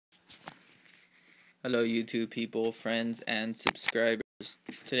Hello YouTube people, friends, and subscribers.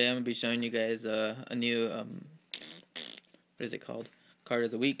 Today I'm going to be showing you guys a new, what is it called? Card of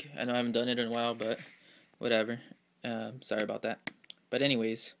the week. I know I haven't done it in a while, but whatever. Sorry about that. But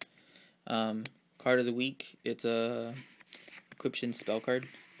anyways, card of the week, it's a Equiption spell card.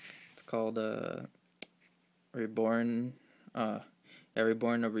 It's called Reborn,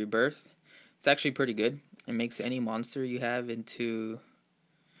 Reborn of Rebirth. It's actually pretty good. It makes any monster you have into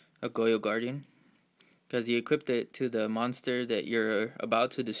a Goyo Guardian. Because you equipped it to the monster that you're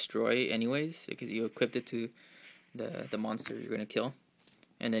about to destroy anyways, because you equipped it to the monster you're going to kill.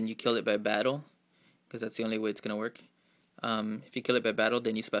 And then you kill it by battle, because that's the only way it's going to work. If you kill it by battle,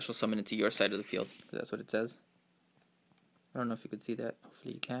 then you special summon it to your side of the field, because that's what it says. I don't know if you could see that.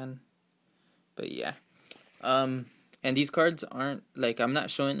 Hopefully you can. But yeah. And these cards aren't, like, I'm not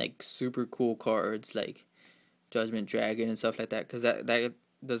showing, like, super cool cards, like Judgment Dragon and stuff like that, because that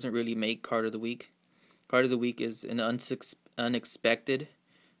doesn't really make card of the week. Card of the week is an unexpected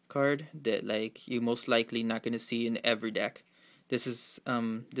card that, like, you most likely not going to see in every deck. This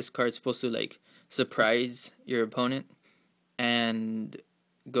card's supposed to, like, surprise your opponent and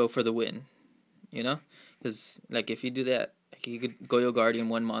go for the win, you know? Because, like, if you do that, like, you could Goyo Guardian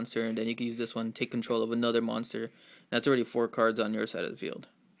one monster, and then you can use this one, take control of another monster. That's already 4 cards on your side of the field.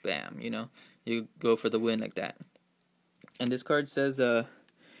 Bam, you know? You go for the win like that. And this card says, if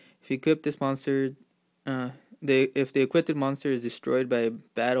you equip this monster, if the equipped monster is destroyed by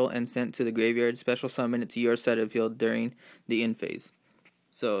battle and sent to the graveyard, special summon it to your side of the field during the end phase.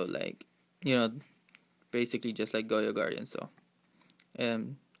 So, like, you know, basically just like Goyo Guardian. So,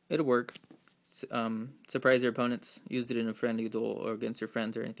 it'll work. Surprise your opponents. Use it in a friendly duel or against your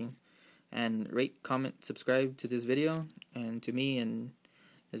friends or anything. And rate, comment, subscribe to this video and to me, and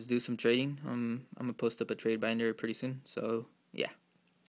let's do some trading. I'm gonna post up a trade binder pretty soon. So, yeah.